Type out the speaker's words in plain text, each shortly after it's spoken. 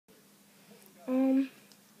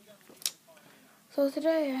So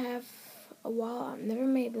today I have a wallet I've never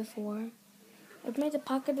made before. I've made the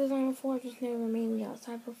pocket design before, I've just never made the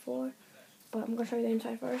outside before. But I'm going to show you the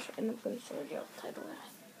inside first, and I'm going to show you the outside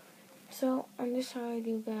last. So on this side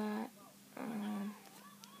you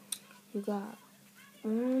got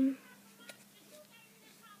 1,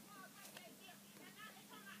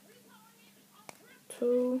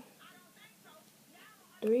 2,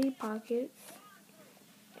 3 pockets,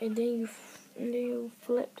 and then you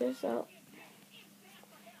flip this up,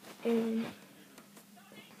 and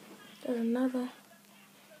there's another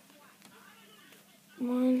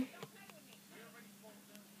 1,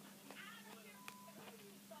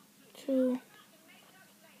 2,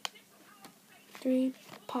 3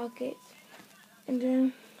 pockets, and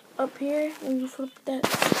then up here when you flip the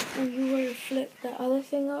other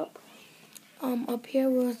thing up here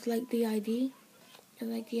was like the ID,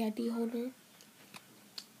 and like the ID holder,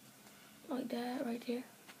 like that right there.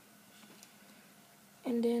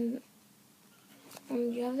 And then on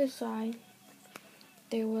the other side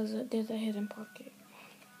there's a hidden pocket.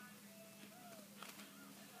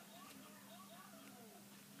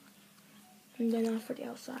 And then for the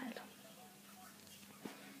outside.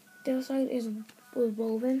 The outside was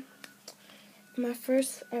woven. My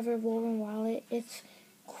first ever woven wallet. It's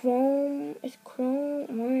chrome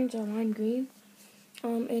orange or lime green.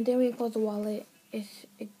 And then when you close the wallet,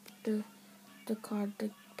 the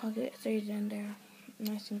pocket stays in there,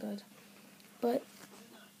 nice and good. But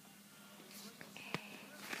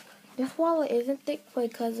this wallet isn't thick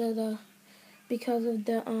because of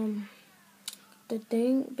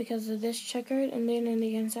this checkered, and then in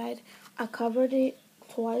the inside I covered it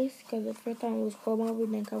twice because the first time it was chrome over,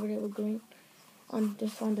 and then covered it with green on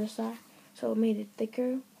this side, so it made it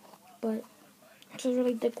thicker. But it's a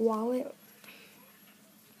really thick wallet.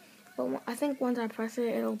 But I think once I press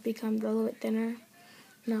it, it'll become a little bit thinner.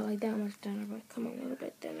 Not like that much thinner, but come on, a little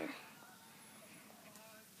bit thinner.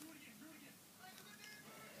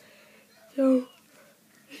 So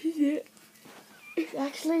this is it. It's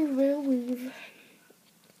actually real weave.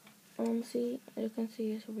 See, you can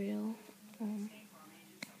see it's real. I'm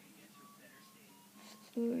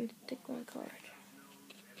going to take my card.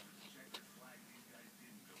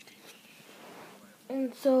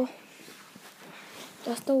 And so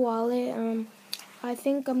that's the wallet. I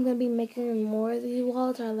think I'm gonna be making more of these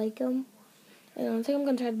wallets. I like them, and I think I'm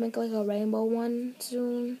gonna try to make like a rainbow one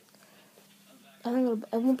soon. I think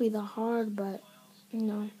it won't be that hard, but you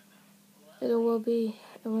know, it won't be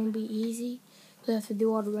easy. So I have to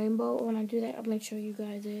do all the rainbow. When I do that, I'll make sure you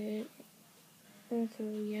guys it. And so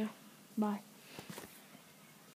yeah, bye.